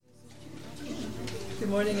Good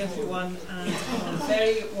morning, everyone, and a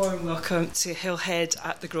very warm welcome to Hillhead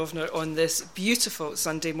at the Grosvenor on this beautiful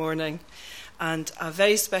Sunday morning, and a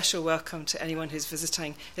very special welcome to anyone who's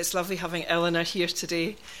visiting. It's lovely having Eleanor here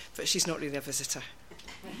today, but she's not really a visitor.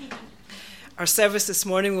 Our service this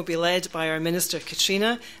morning will be led by our minister,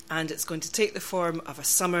 Katrina, and it's going to take the form of a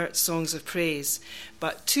summer Songs of Praise.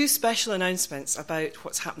 But two special announcements about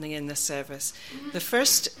what's happening in this service. The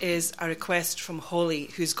first is a request from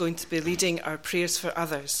Holly, who's going to be leading our prayers for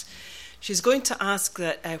others. She's going to ask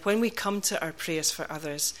that when we come to our prayers for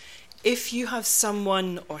others, if you have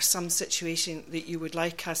someone or some situation that you would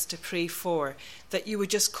like us to pray for, that you would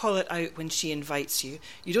just call it out when she invites you.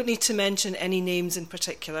 You don't need to mention any names in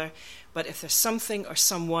particular, but if there's something or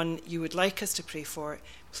someone you would like us to pray for,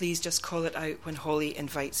 please just call it out when Holly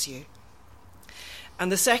invites you.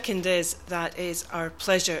 And the second is that it's our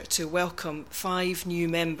pleasure to welcome 5 new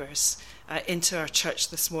members into our church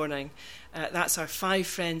this morning. That's our 5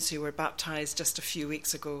 friends who were baptised just a few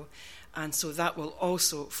weeks ago. And so that will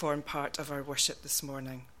also form part of our worship this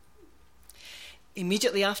morning.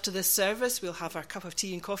 Immediately after this service, we'll have our cup of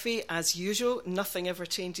tea and coffee as usual. Nothing ever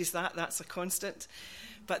changes that. That's a constant.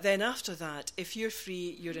 But then after that, if you're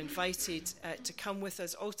free, you're invited to come with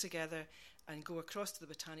us all together and go across to the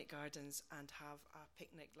Botanic Gardens and have a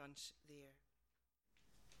picnic lunch there.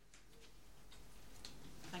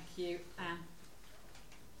 Thank you, Anne.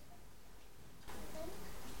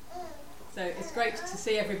 So it's great to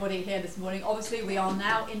see everybody here this morning. Obviously, we are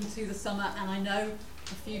now into the summer, and I know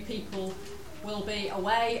a few people will be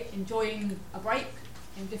away enjoying a break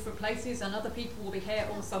in different places, and other people will be here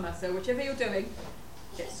all summer. So whichever you're doing,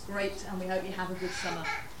 it's great, and we hope you have a good summer.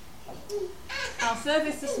 Our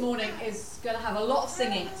service this morning is going to have a lot of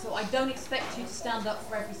singing, so I don't expect you to stand up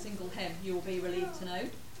for every single hymn, you will be relieved to know.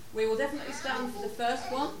 We will definitely stand for the first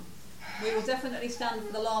one, we will definitely stand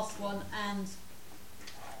for the last one, and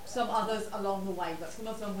some others along the way, but some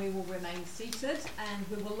of them we will remain seated, and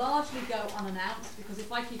we will largely go unannounced, because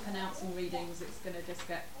if I keep announcing readings, it's going to just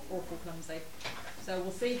get awful clumsy. So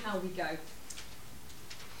we'll see how we go.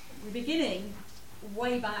 We're beginning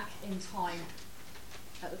way back in time,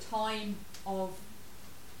 at the time of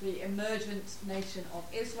the emergent nation of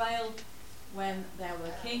Israel, when there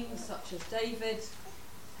were kings such as David,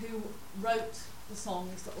 who wrote the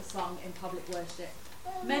songs that were sung in public worship.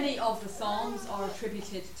 Many of the songs are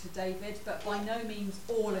attributed to David, but by no means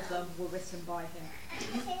all of them were written by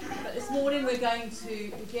him. But this morning we're going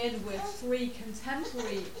to begin with 3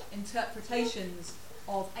 contemporary interpretations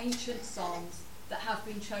of ancient songs that have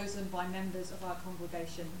been chosen by members of our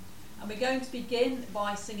congregation. And we're going to begin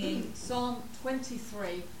by singing Psalm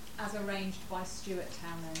 23 as arranged by Stuart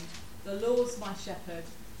Townend. The Lord's my shepherd,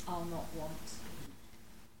 I'll not want.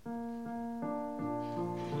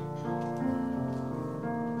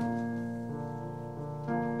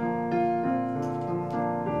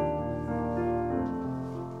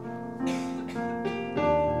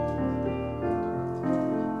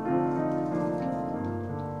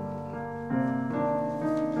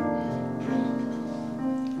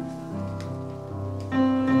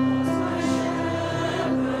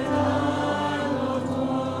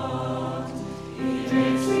 He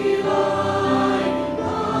makes me lie in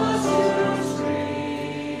pastures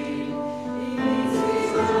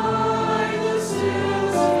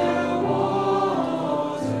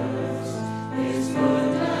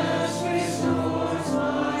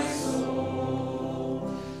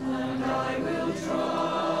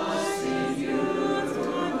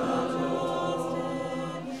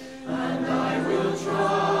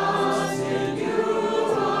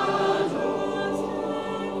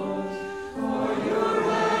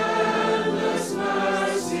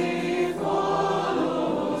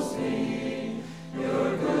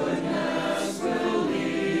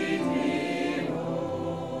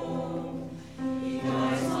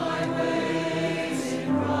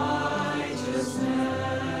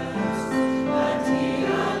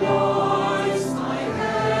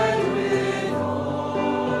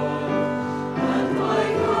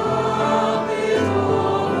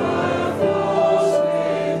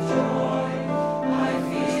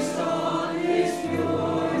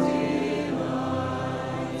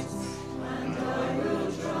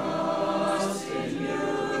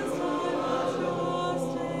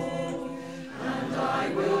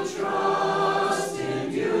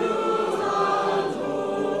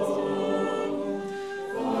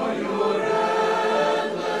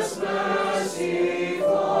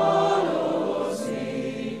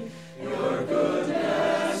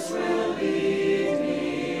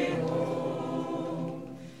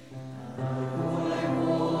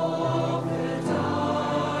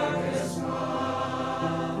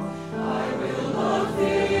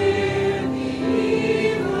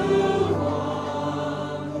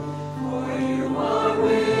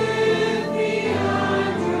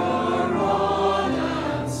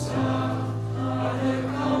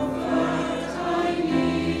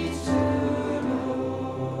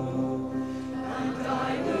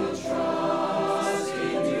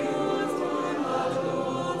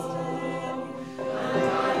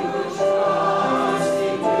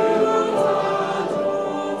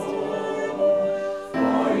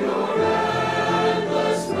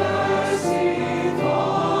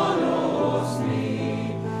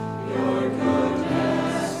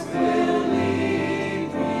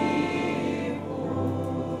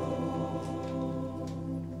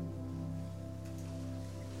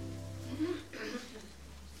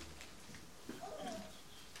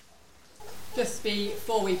Just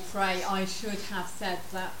before we pray, I should have said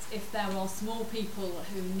that if there are small people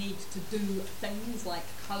who need to do things like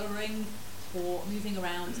colouring or moving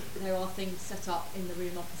around, there are things set up in the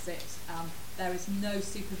room opposite. There is no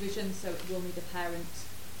supervision, so it will need a parent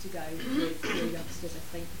to go with your youngsters, I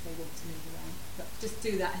think, if they want to move around. But just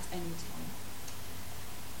do that at any time.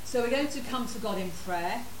 So we're going to come to God in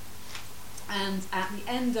prayer, and at the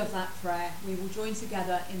end of that prayer, we will join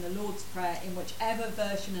together in the Lord's Prayer in whichever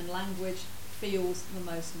version and language feels the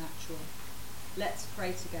most natural. Let's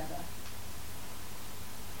pray together.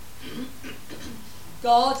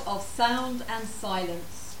 God of sound and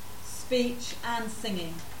silence, speech and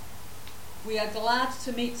singing, we are glad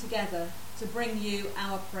to meet together to bring you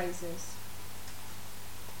our praises.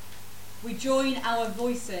 We join our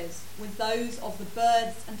voices with those of the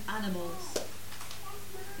birds and animals,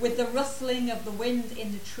 with the rustling of the wind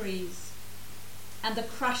in the trees and the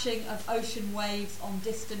crashing of ocean waves on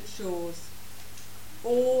distant shores,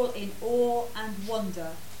 all in awe and wonder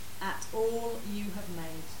at all you have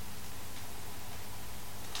made.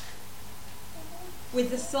 With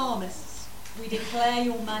the psalmists, we declare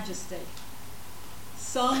your majesty,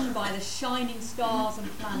 sung by the shining stars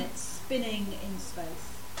and planets spinning in space,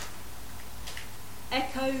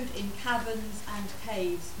 echoed in caverns and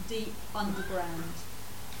caves deep underground,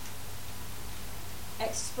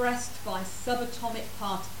 expressed by subatomic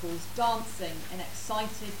particles dancing in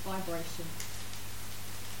excited vibration.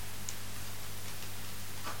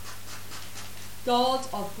 God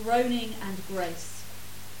of groaning and grace,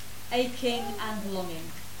 aching and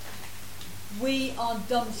longing, we are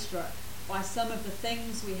dumbstruck by some of the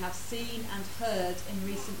things we have seen and heard in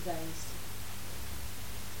recent days.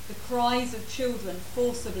 The cries of children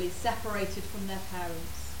forcibly separated from their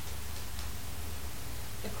parents,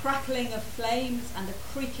 the crackling of flames and the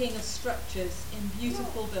creaking of structures in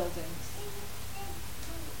beautiful buildings,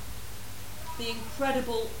 the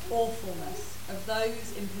incredible awfulness of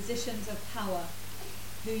those in positions of power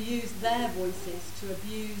who use their voices to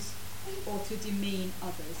abuse or to demean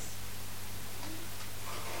others.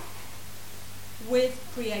 With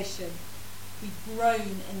creation, we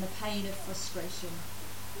groan in the pain of frustration.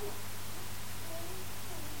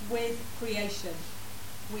 With creation,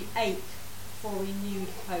 we ache for renewed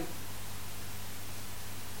hope.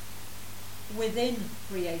 Within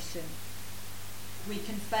creation, we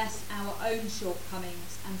confess our own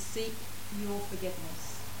shortcomings and seek your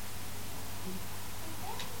forgiveness.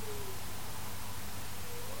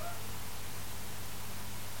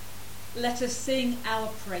 Let us sing our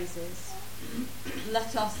praises.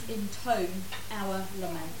 Let us intone our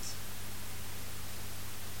lament.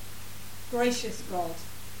 Gracious God,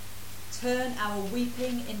 turn our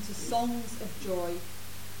weeping into songs of joy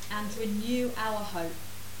and renew our hope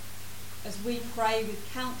as we pray with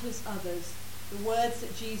countless others the words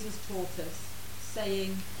that Jesus taught us,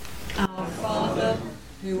 saying, Our Father,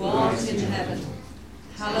 who art in heaven,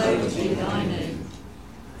 hallowed be thy name.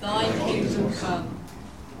 Thy kingdom come,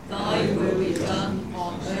 thy will be done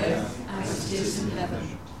on earth as it is in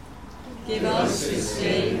heaven. Give us this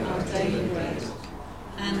day our daily bread,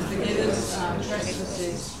 and forgive us our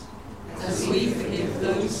trespasses, as we forgive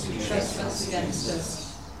those who trespass against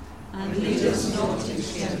us. And lead us not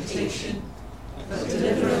into temptation, but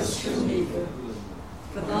deliver us from evil.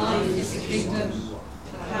 For thine is the kingdom,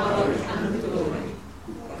 the power, and the glory,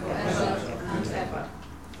 forever and ever.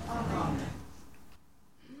 Amen.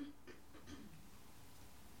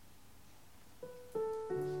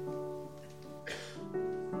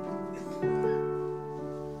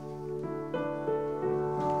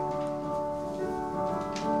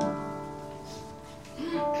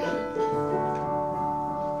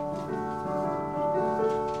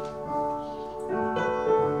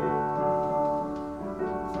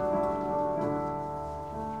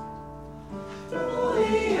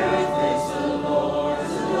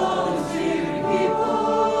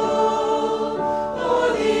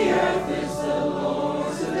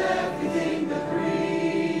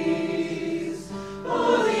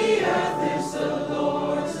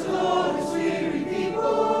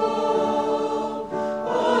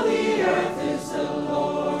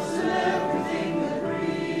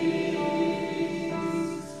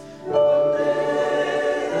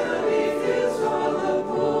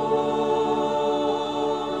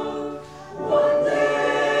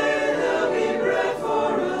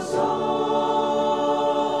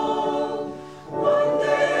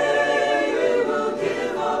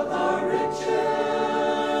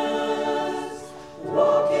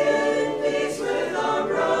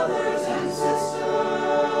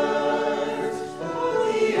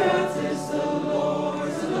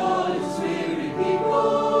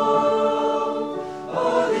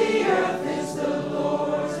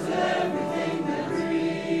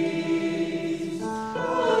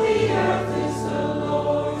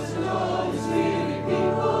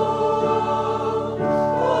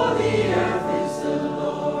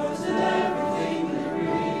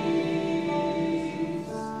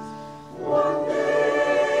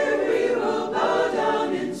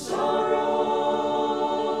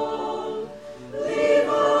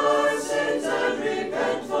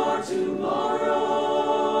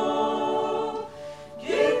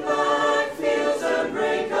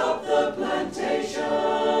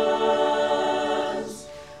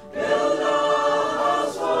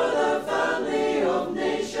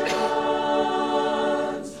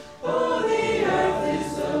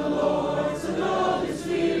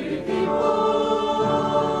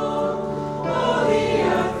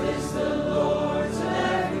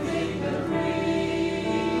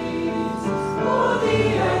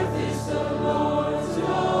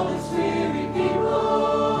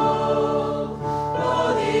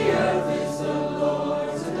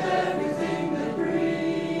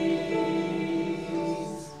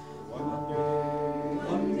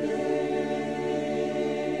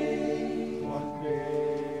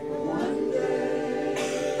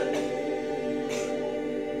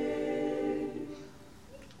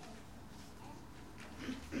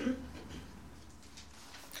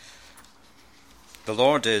 The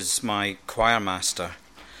Lord is my choir master.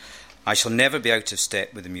 I shall never be out of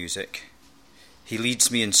step with the music. He leads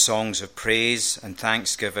me in songs of praise and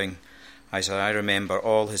thanksgiving as I remember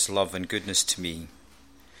all his love and goodness to me.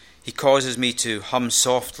 He causes me to hum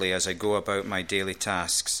softly as I go about my daily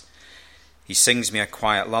tasks. He sings me a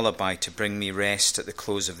quiet lullaby to bring me rest at the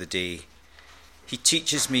close of the day. He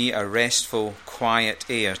teaches me a restful, quiet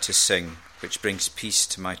air to sing, which brings peace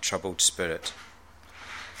to my troubled spirit.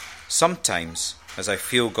 Sometimes, as I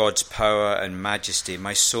feel God's power and majesty,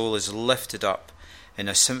 my soul is lifted up in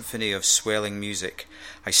a symphony of swelling music.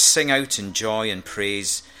 I sing out in joy and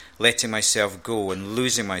praise, letting myself go and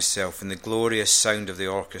losing myself in the glorious sound of the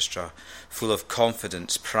orchestra, full of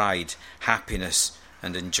confidence, pride, happiness,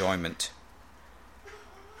 and enjoyment.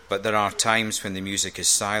 But there are times when the music is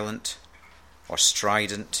silent, or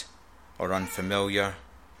strident, or unfamiliar.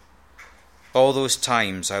 All those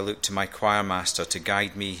times I look to my choir master to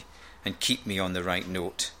guide me and keep me on the right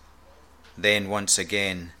note. Then once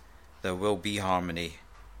again there will be harmony.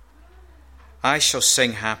 I shall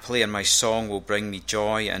sing happily, and my song will bring me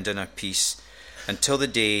joy and inner peace until the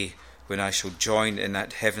day when I shall join in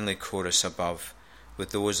that heavenly chorus above with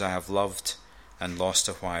those I have loved and lost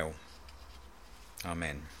a while.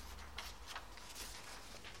 Amen.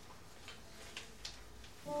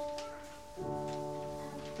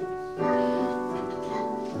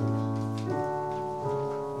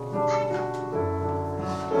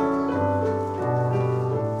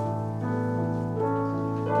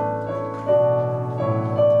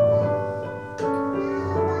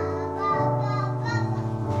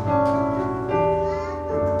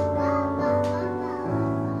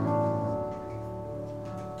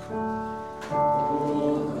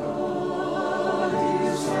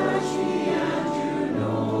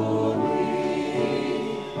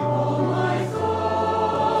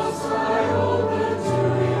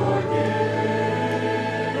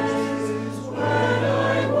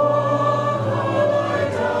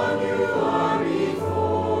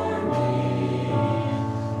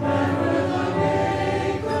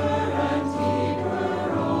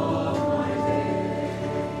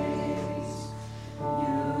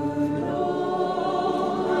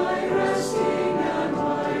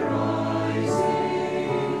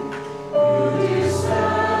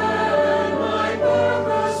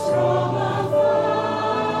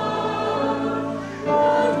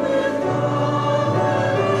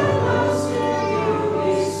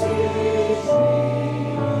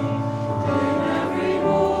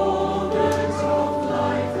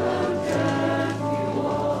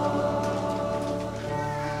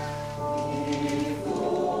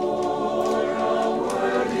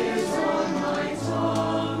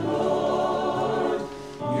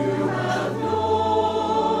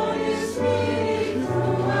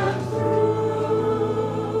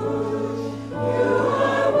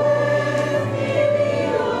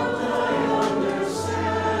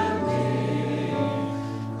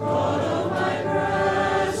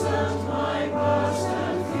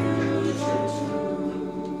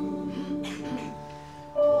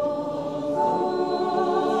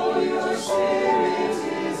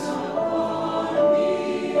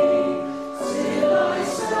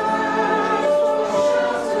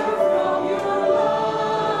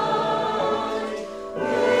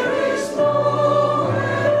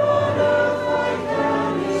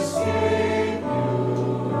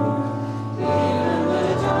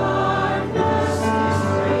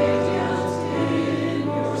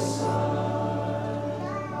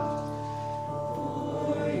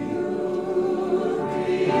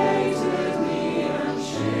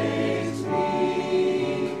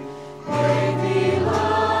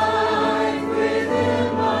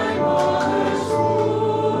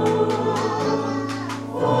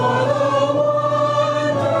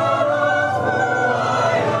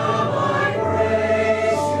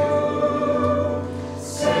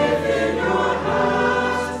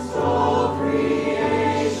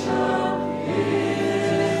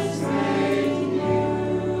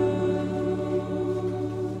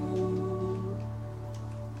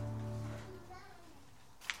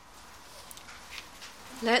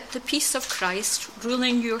 Let the peace of Christ rule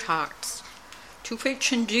in your hearts, to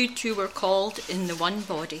which indeed you were called in the one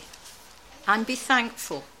body. And be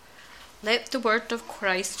thankful. Let the word of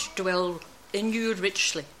Christ dwell in you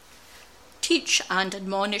richly. Teach and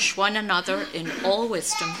admonish one another in all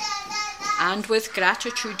wisdom, and with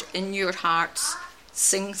gratitude in your hearts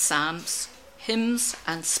sing psalms, hymns,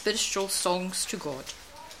 and spiritual songs to God.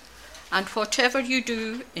 And whatever you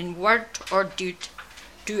do in word or deed,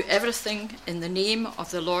 do everything in the name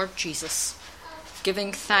of the Lord Jesus,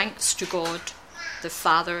 giving thanks to God the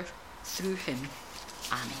Father through him.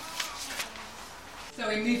 Amen. So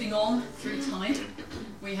we're moving on through time.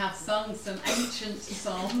 We have sung some ancient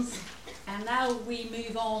psalms, and now we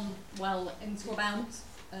move on, into about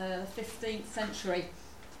the 15th century.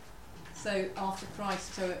 So after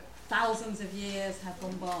Christ, so thousands of years have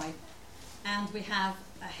gone by. And we have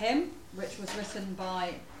a hymn which was written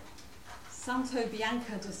by Santo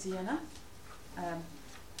Bianca da Siena,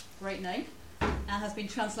 great name, and has been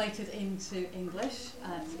translated into English.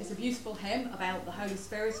 It's a beautiful hymn about the Holy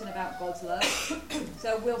Spirit and about God's love.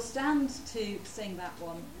 So we'll stand to sing that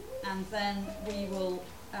one, and then we will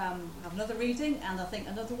have another reading, and I think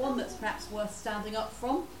another one that's perhaps worth standing up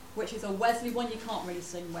from, which is a Wesley one. You can't really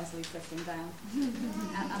sing Wesley sitting down.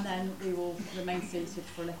 and then we will remain seated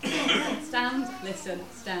for a little while. Stand, listen,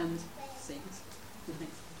 stand, sing.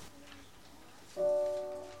 Thanks.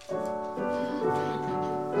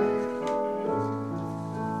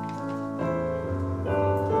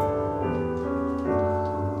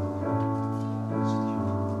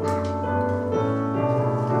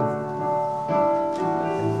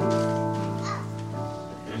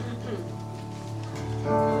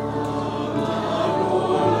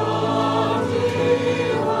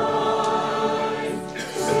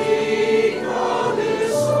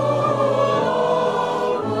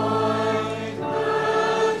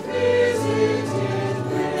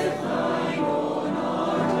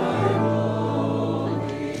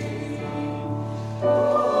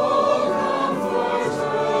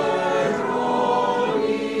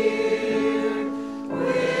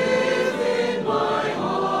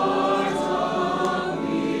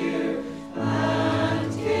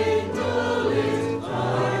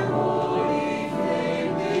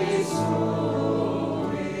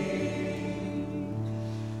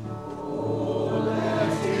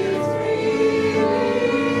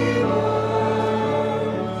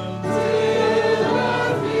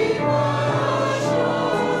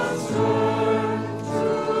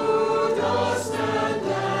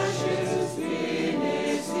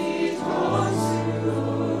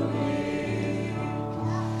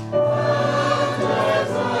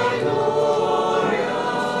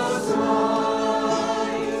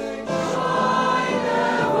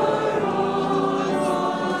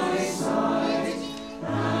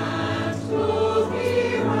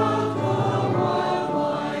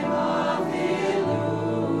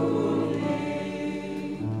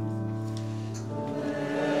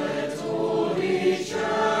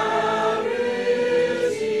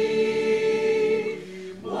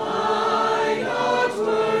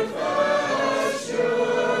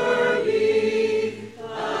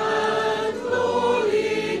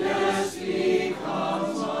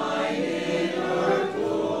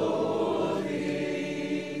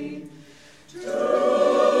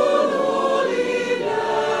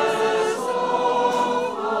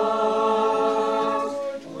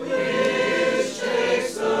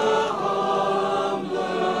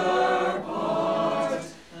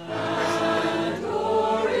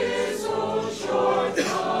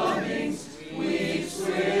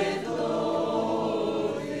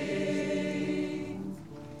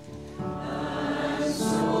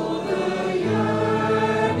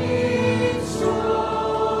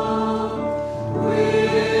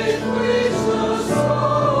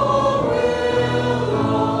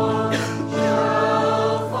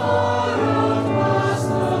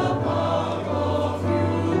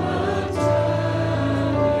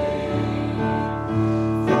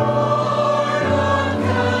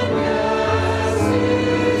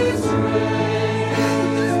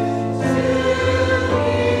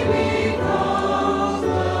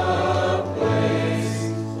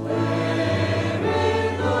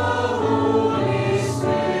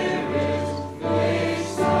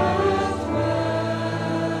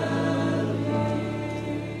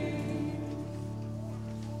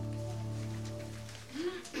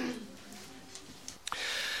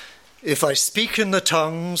 If I speak in the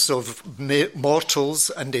tongues of mortals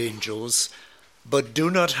and angels, but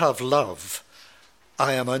do not have love,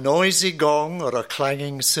 I am a noisy gong or a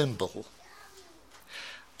clanging cymbal.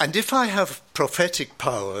 And if I have prophetic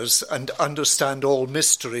powers and understand all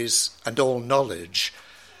mysteries and all knowledge,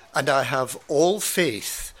 and I have all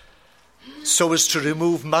faith so as to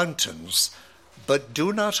remove mountains, but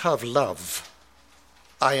do not have love,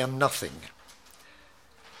 I am nothing.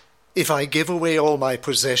 If I give away all my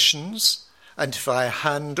possessions, and if I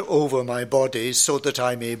hand over my body so that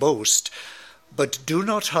I may boast, but do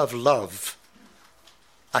not have love,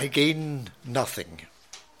 I gain nothing.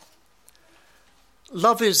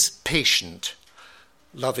 Love is patient.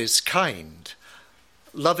 Love is kind.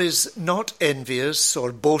 Love is not envious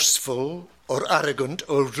or boastful or arrogant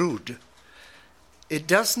or rude. It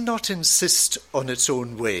does not insist on its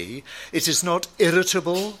own way. It is not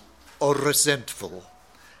irritable or resentful.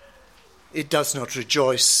 It does not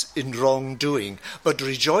rejoice in wrongdoing, but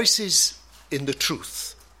rejoices in the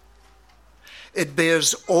truth. It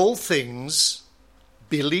bears all things,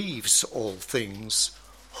 believes all things,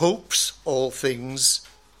 hopes all things,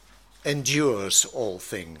 endures all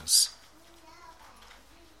things.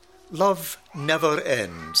 Love never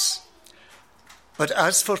ends. But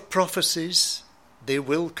as for prophecies, they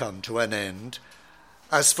will come to an end.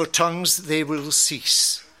 As for tongues, they will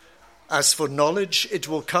cease. As for knowledge, it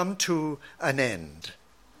will come to an end.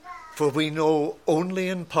 For we know only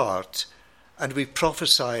in part, and we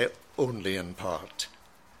prophesy only in part.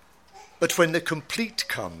 But when the complete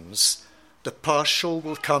comes, the partial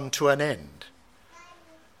will come to an end.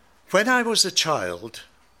 When I was a child,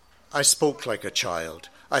 I spoke like a child.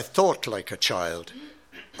 I thought like a child.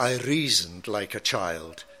 I reasoned like a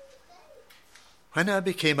child. When I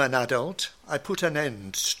became an adult, I put an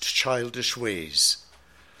end to childish ways.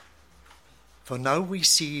 For now we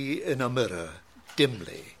see in a mirror,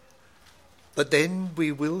 dimly, but then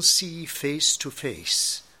we will see face to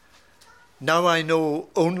face. Now I know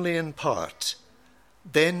only in part,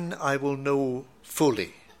 then I will know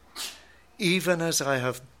fully, even as I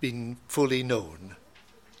have been fully known.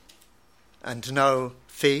 And now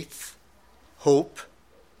faith, hope,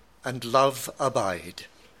 and love abide,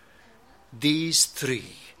 these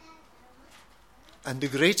three. And the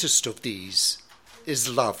greatest of these is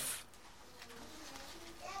love.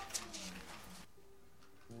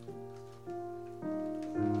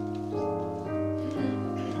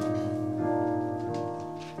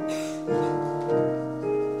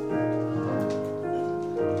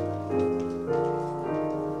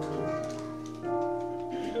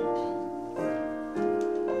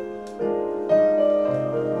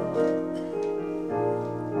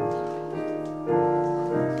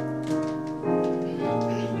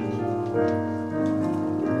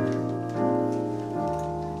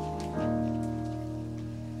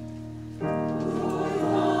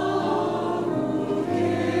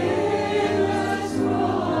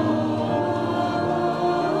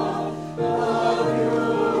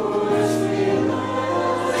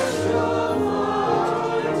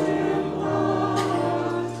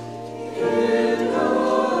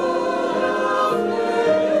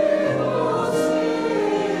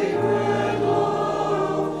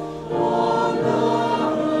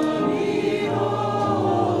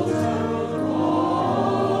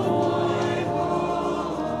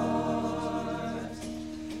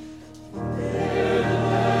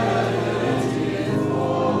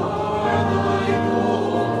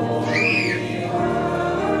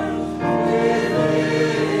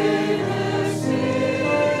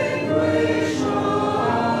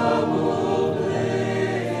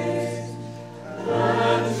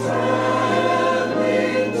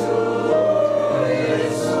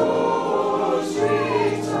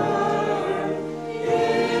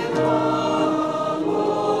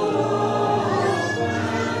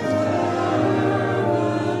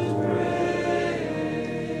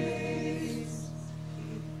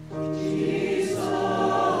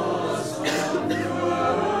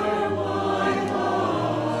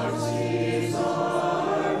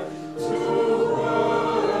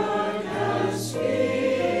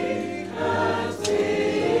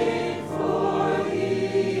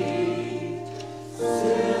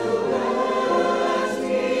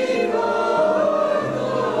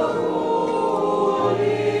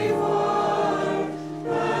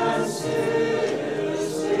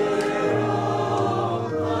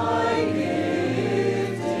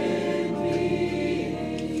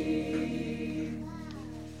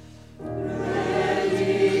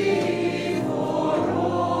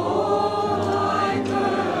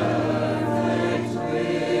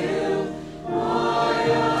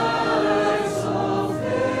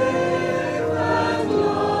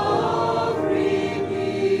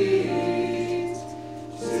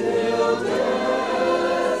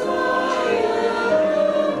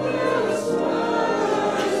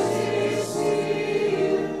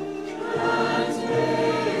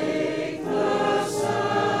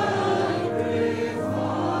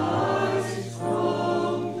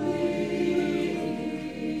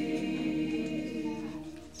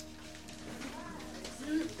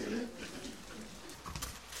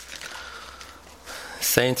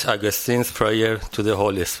 Saint Augustine's prayer to the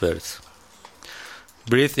Holy Spirit.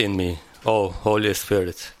 Breathe in me, O Holy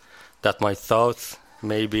Spirit, that my thoughts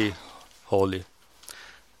may be holy.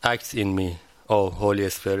 Act in me, O Holy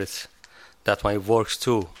Spirit, that my works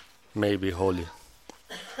too may be holy.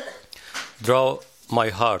 Draw my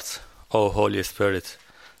heart, O Holy Spirit,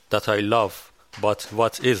 that I love but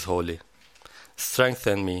what is holy.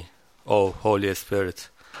 Strengthen me, O Holy Spirit,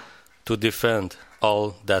 to defend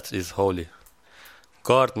all that is holy.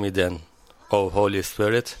 Guard me then, O Holy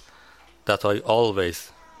Spirit, that I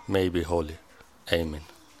always may be holy. Amen.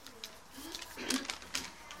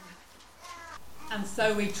 And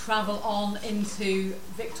so we travel on into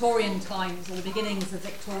Victorian times, or the beginnings of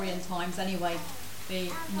Victorian times anyway, the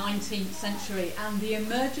 19th century, and the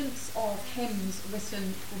emergence of hymns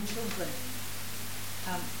written for children.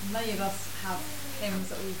 Many of us have hymns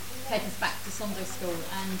that will take us back to Sunday school,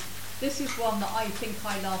 and this is one that I think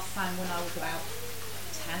I last sang when I was about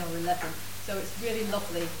 10 or 11. So it's really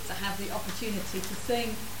lovely to have the opportunity to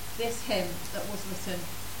sing this hymn that was written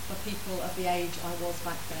for people of the age I was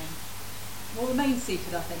back then. We'll remain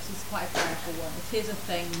seated, I think, so it's quite a powerful one. It is a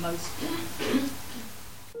thing most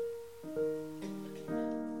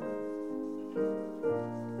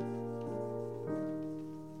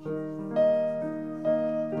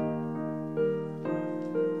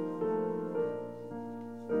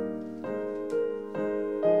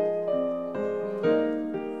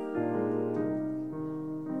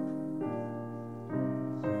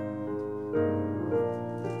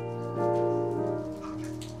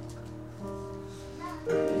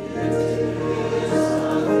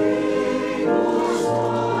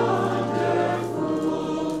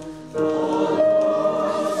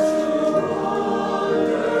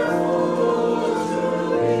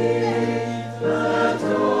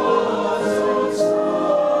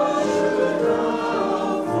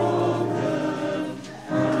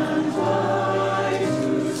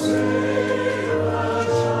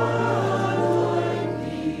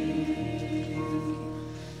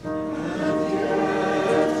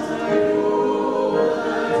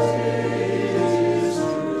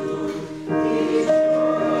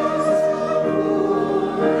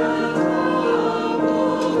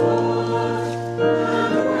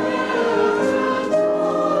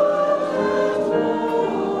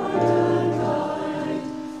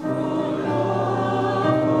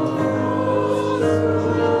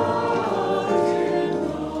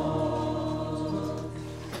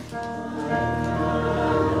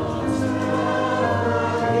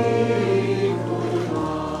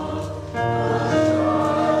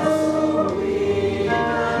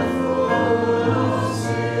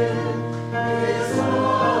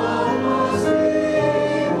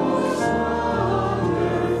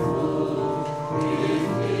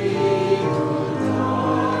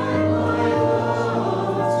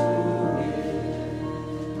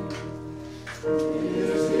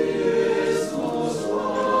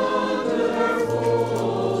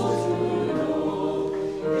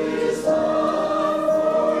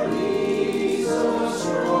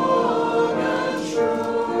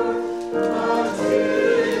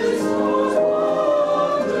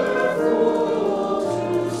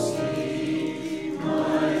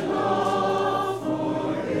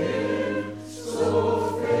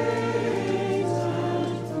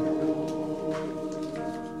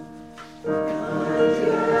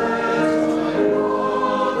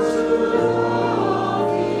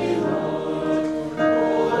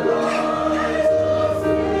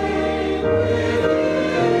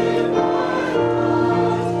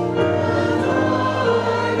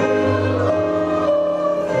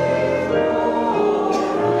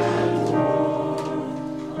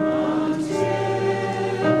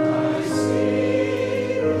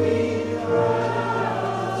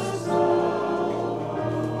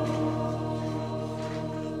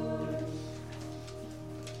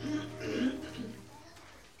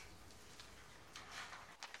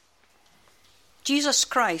Jesus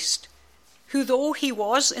Christ, who though he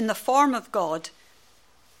was in the form of God,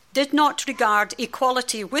 did not regard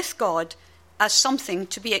equality with God as something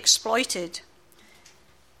to be exploited,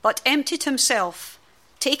 but emptied himself,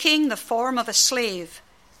 taking the form of a slave,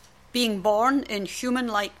 being born in human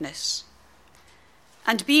likeness.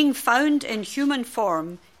 And being found in human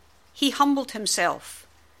form, he humbled himself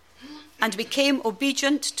and became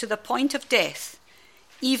obedient to the point of death,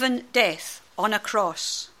 even death on a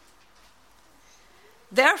cross.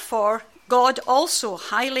 Therefore, God also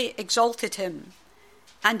highly exalted him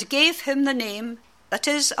and gave him the name that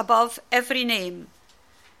is above every name,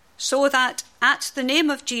 so that at the name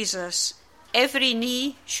of Jesus every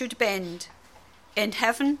knee should bend, in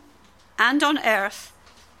heaven and on earth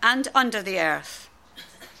and under the earth,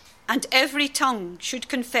 and every tongue should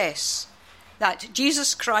confess that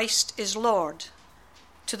Jesus Christ is Lord,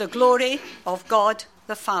 to the glory of God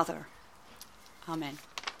the Father. Amen.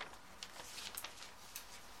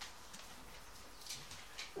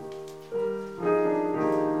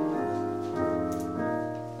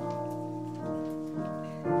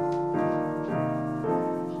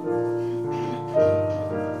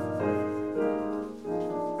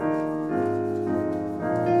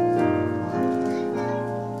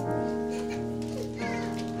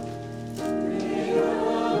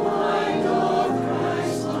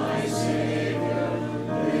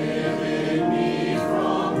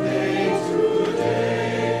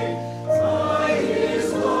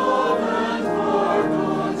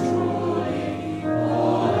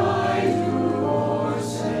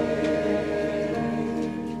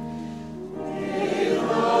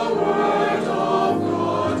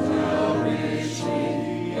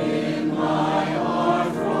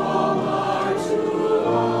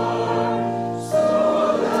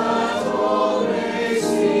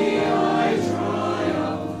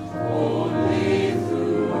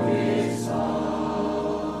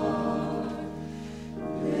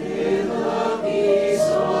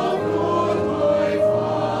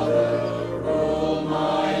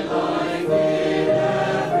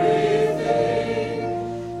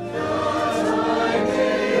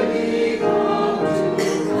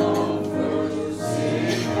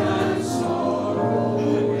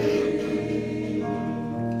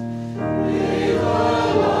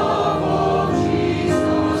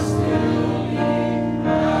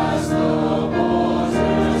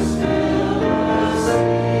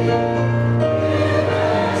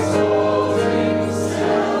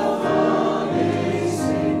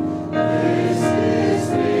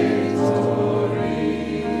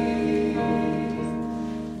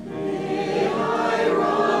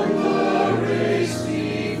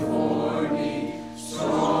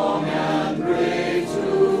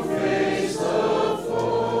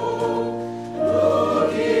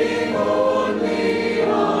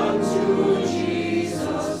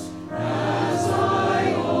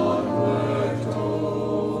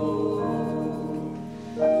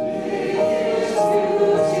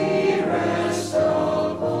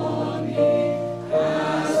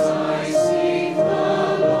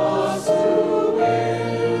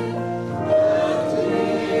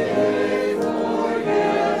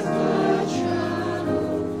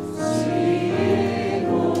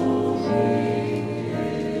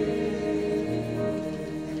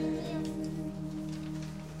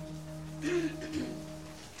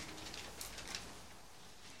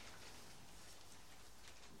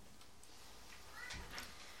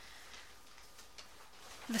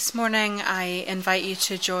 This morning I invite you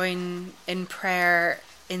to join in prayer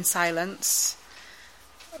in silence,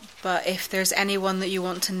 but if there's anyone that you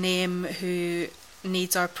want to name who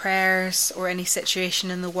needs our prayers or any situation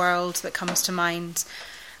in the world that comes to mind,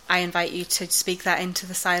 I invite you to speak that into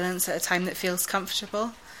the silence at a time that feels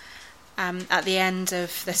comfortable. At the end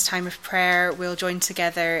of this time of prayer, we'll join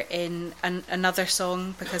together in another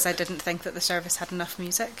song because I didn't think that the service had enough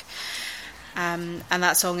music. And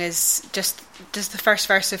that song is just the first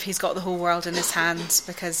verse of He's Got the Whole World in His Hands,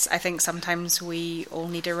 because I think sometimes we all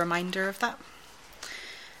need a reminder of that.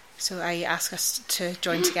 So I ask us to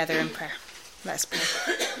join together in prayer. Let's pray.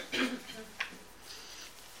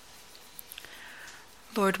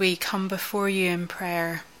 Lord, we come before you in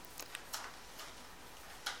prayer,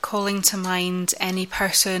 calling to mind any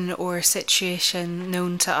person or situation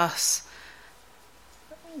known to us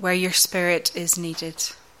where your Spirit is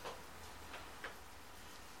needed.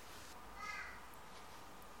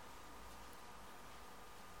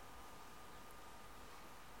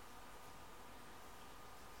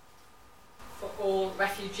 For all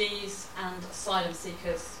refugees and asylum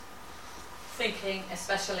seekers, thinking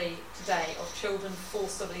especially today of children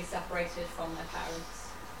forcibly separated from their parents.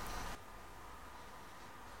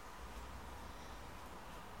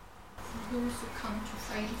 For those who come to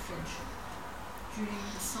find friendship during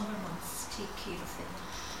the summer months, take care of them.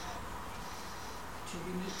 Till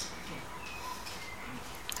we meet again.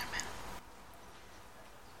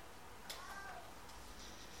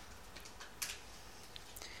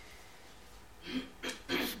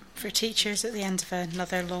 For teachers at the end of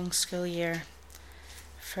another long school year,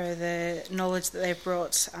 for the knowledge that they've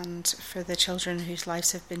brought, and for the children whose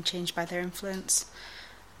lives have been changed by their influence,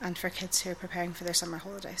 and for kids who are preparing for their summer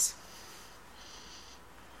holidays.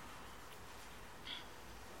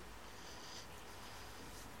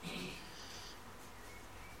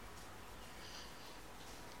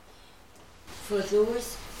 For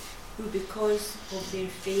those who, because of their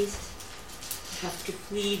faith, have to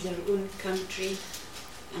flee their own country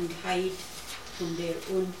and hide from their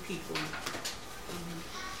own people. Amen.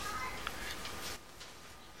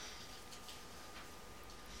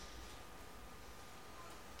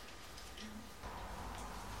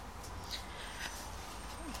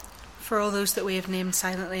 For all those that we have named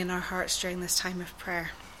silently in our hearts during this time of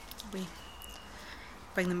prayer, we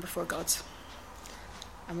bring them before God.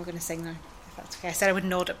 And we're going to sing now, if that's okay. I said I would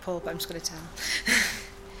nod at Paul, but I'm just going to tell him.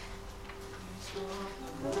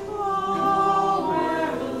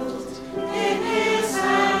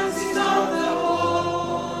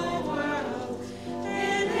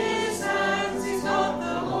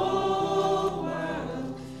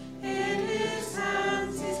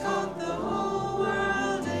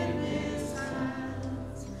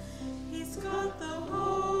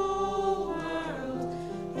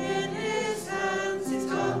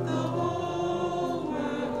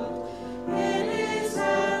 It is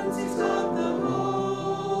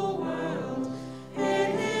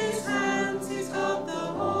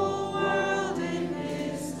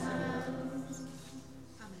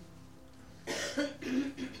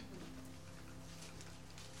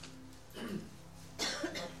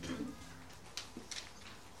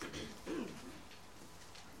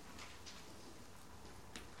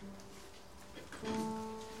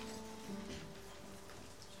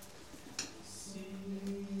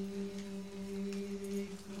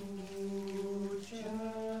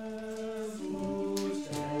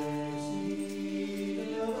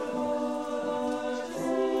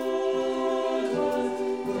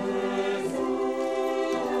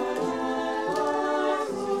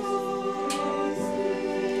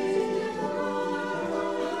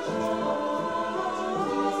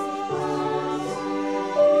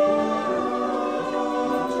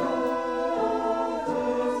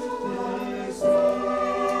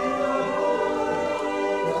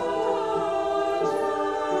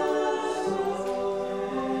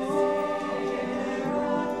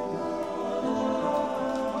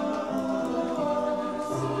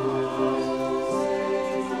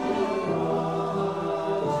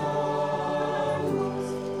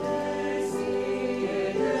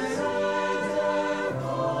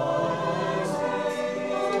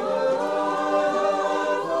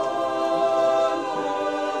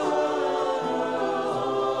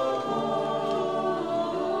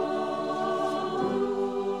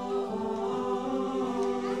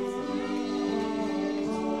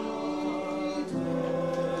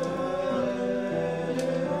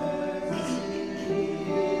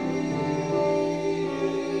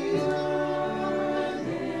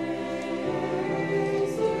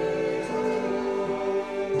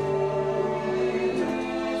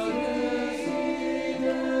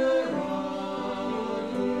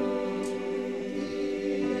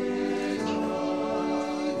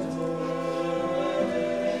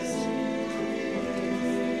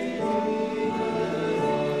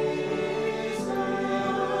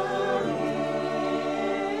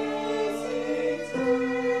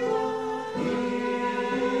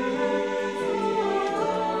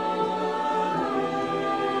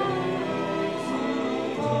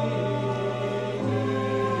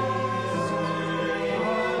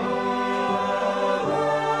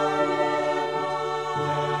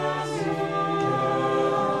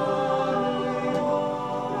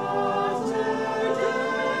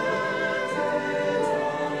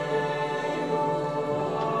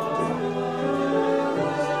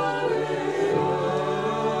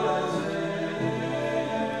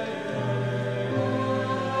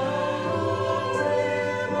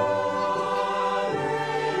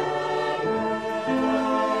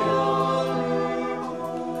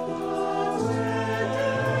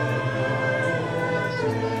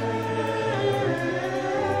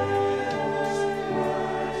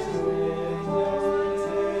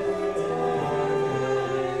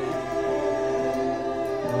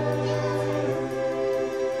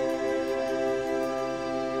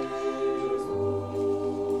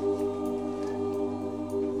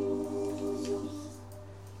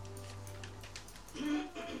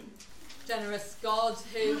generous God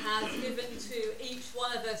who has given to each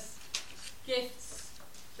one of us gifts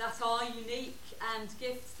that are unique and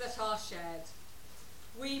gifts that are shared.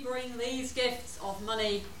 We bring these gifts of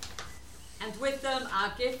money, and with them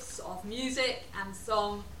our gifts of music and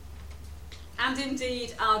song, and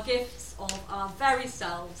indeed our gifts of our very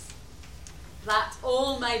selves, that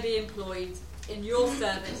all may be employed in your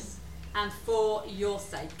service and for your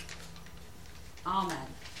sake. Amen.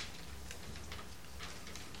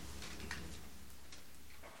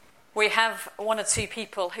 We have one or two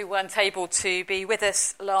people who weren't able to be with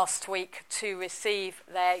us last week to receive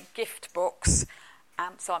their gift books,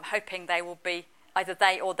 so I'm hoping they will be, either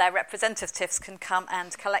they or their representatives can come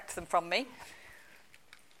and collect them from me.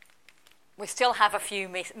 We still have a few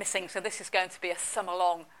missing, so this is going to be a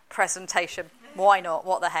summer-long presentation. Why not?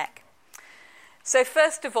 What the heck? So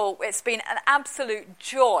first of all, it's been an absolute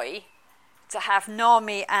joy to have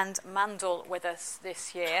Nami and Mandel with us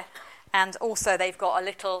this year. And also they've got a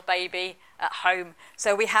little baby at home.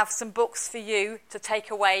 So we have some books for you to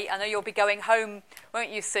take away. I know you'll be going home, won't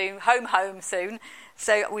you, soon? Home soon.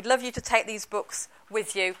 So we'd love you to take these books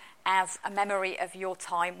with you as a memory of your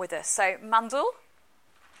time with us. So Mandel,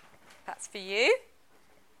 that's for you.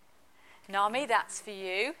 Nami, that's for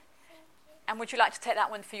you. And would you like to take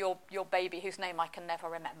that one for your baby, whose name I can never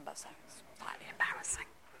remember, so it's slightly embarrassing.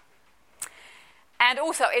 And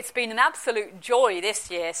also, it's been an absolute joy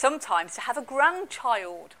this year, sometimes, to have a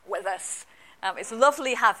grandchild with us. It's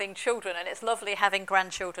lovely having children, and it's lovely having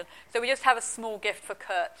grandchildren. So we just have a small gift for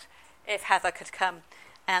Kurt, if Heather could come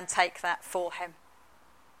and take that for him.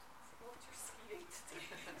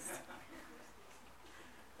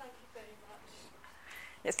 Thank you very much.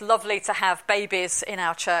 It's lovely to have babies in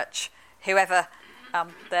our church, whoever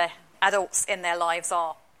their adults in their lives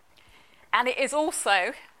are. And it is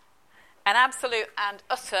also an absolute and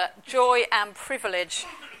utter joy and privilege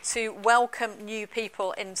to welcome new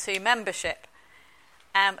people into membership.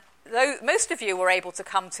 Though most of you were able to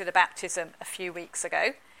come to the baptism a few weeks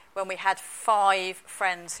ago, when we had 5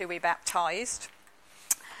 friends who we baptised.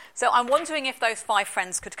 So I'm wondering if those 5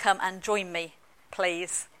 friends could come and join me,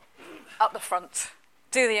 please, up the front.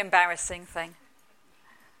 Do the embarrassing thing.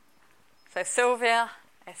 So Sylvia,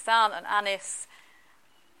 Ehsan and Anis,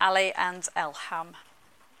 Ali and Elham.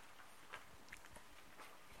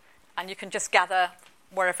 And you can just gather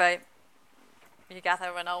wherever you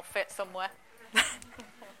gather, and I'll fit somewhere.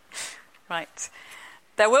 Right.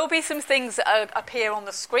 There will be some things that appear on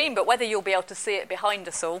the screen, but whether you'll be able to see it behind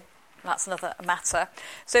us all, that's another matter.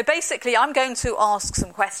 So basically, I'm going to ask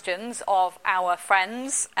some questions of our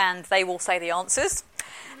friends, and they will say the answers.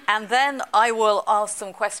 And then I will ask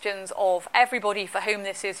some questions of everybody for whom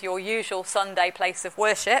this is your usual Sunday place of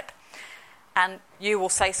worship, and you will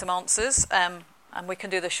say some answers. And we can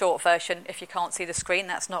do the short version if you can't see the screen,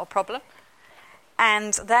 that's not a problem.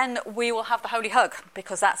 And then we will have the holy hug,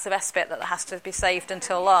 because that's the best bit that has to be saved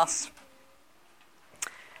until last.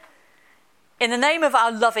 In the name of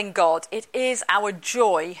our loving God, it is our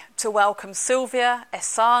joy to welcome Sylvia,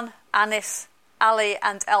 Ehsan, Anis, Ali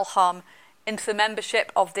and Elham into the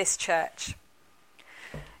membership of this church.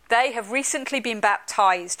 They have recently been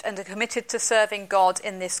baptised and are committed to serving God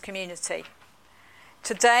in this community.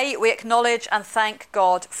 Today, we acknowledge and thank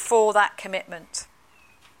God for that commitment.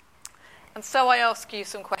 And so I ask you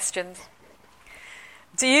some questions.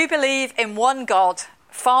 Do you believe in one God,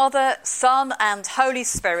 Father, Son, and Holy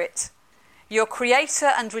Spirit, your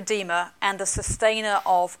Creator and Redeemer, and the Sustainer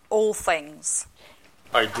of all things?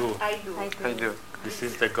 I do. I do. This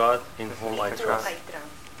is the God in whom I trust.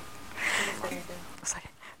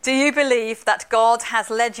 Do you believe that God has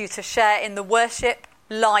led you to share in the worship,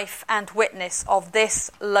 life and witness of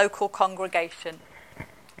this local congregation?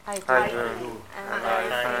 I do. And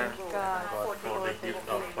I thank God for the gift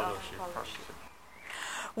of fellowship.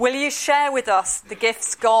 Will you share with us the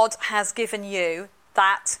gifts God has given you,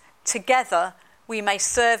 that together we may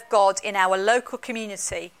serve God in our local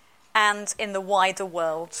community and in the wider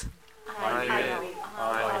world? I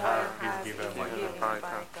have been given by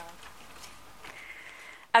God.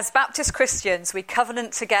 As Baptist Christians, we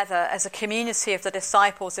covenant together as a community of the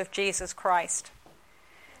disciples of Jesus Christ.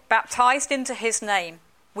 Baptised into his name,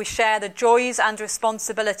 we share the joys and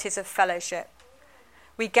responsibilities of fellowship.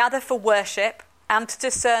 We gather for worship and to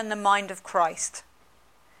discern the mind of Christ.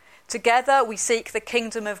 Together we seek the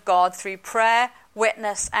kingdom of God through prayer,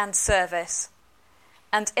 witness and service.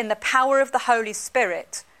 And in the power of the Holy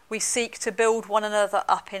Spirit, we seek to build one another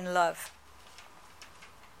up in love.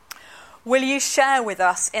 Will you share with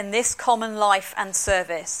us in this common life and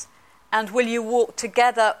service? And will you walk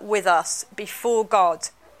together with us before God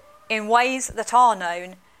in ways that are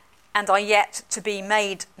known and are yet to be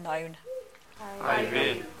made known? I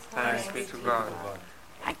will. Thanks be to God.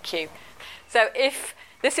 Thank you. So if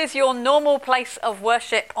this is your normal place of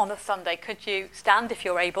worship on a Sunday, could you stand if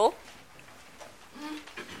you're able?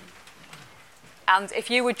 And if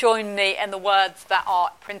you would join me in the words that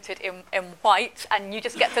are printed in white, and you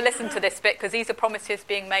just get to listen to this bit because these are promises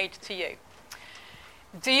being made to you.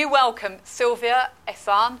 Do you welcome Sylvia,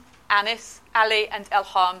 Ehsan, Anis, Ali and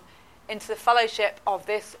Elham into the fellowship of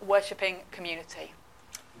this worshipping community?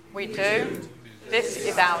 We do. This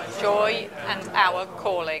is our joy and our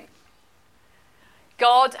calling.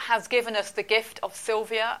 God has given us the gift of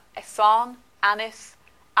Sylvia, Ehsan, Anis,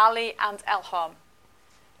 Ali and Elham,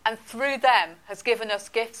 and through them has given us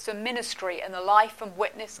gifts of ministry in the life and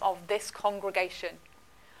witness of this congregation.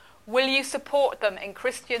 Will you support them in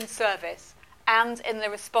Christian service and in the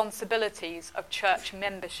responsibilities of church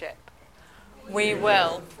membership? We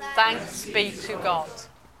will. Thanks be to God.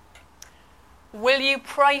 Will you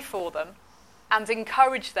pray for them and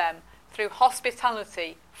encourage them through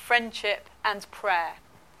hospitality, friendship and prayer?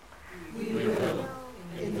 We will,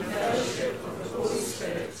 in the fellowship of the Holy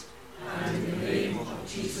Spirit and in the name of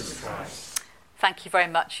Jesus Christ. Thank you very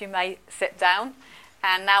much. You may sit down.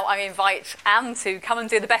 And now I invite Anne to come and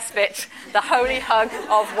do the best bit, the holy hug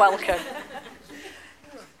of welcome.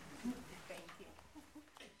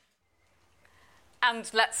 And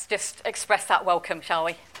let's just express that welcome, shall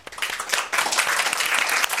we?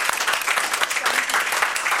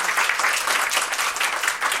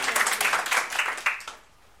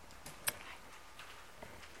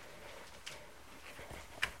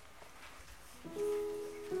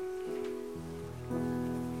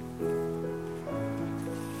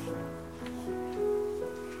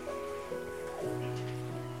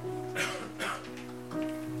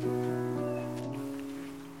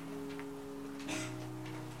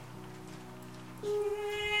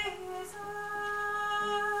 Yeah.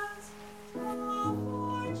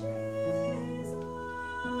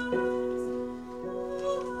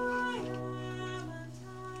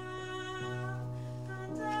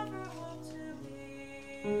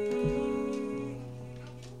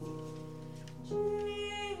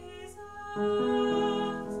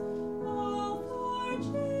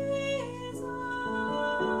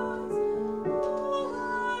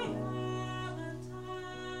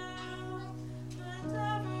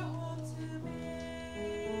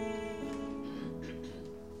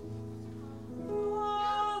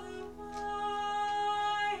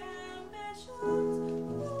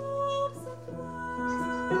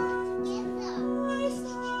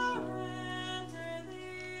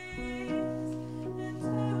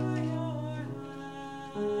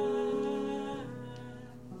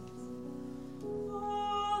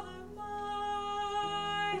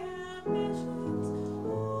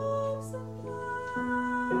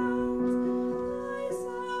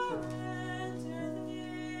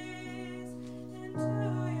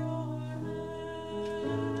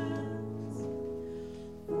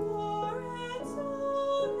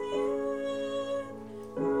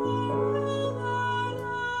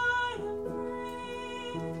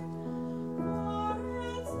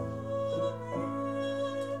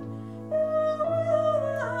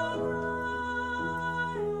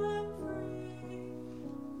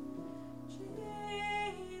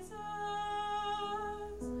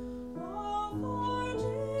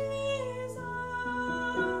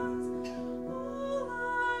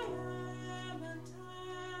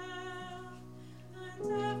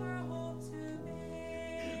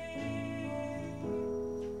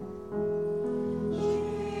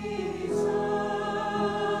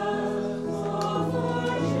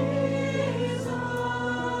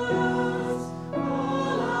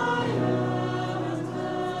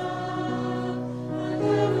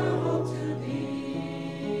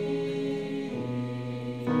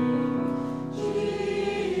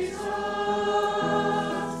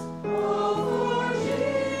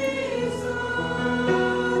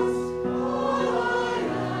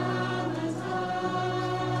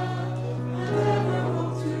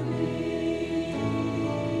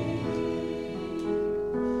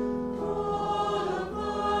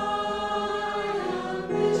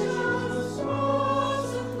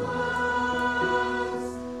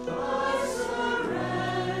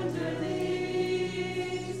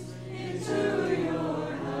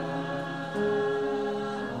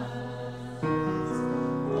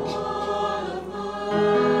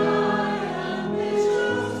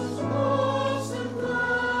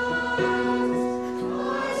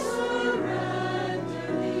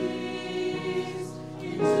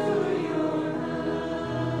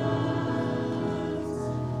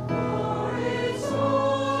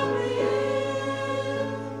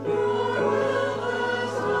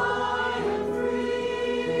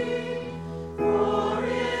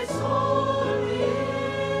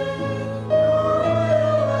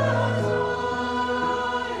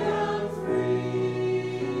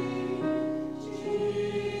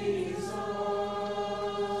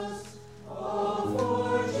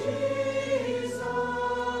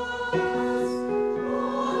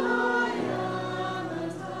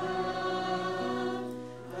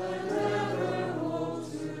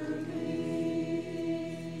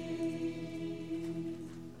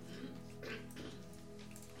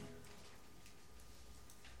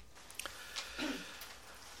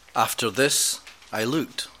 After this I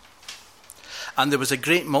looked, and there was a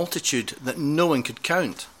great multitude that no one could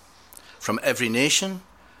count, from every nation,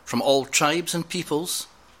 from all tribes and peoples,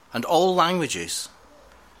 and all languages,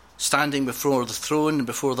 standing before the throne and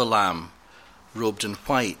before the Lamb, robed in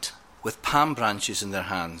white, with palm branches in their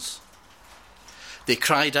hands. They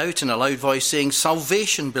cried out in a loud voice, saying,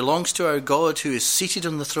 "Salvation belongs to our God who is seated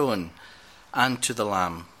on the throne and to the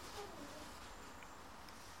Lamb."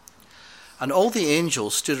 And all the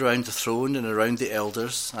angels stood around the throne and around the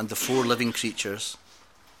elders and the 4 living creatures.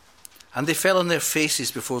 And they fell on their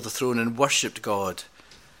faces before the throne and worshipped God,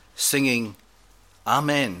 singing,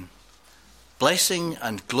 "Amen. Blessing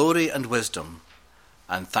and glory and wisdom,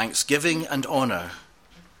 and thanksgiving and honour,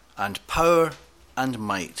 and power and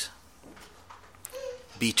might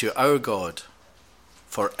be to our God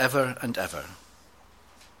for ever and ever.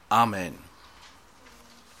 Amen."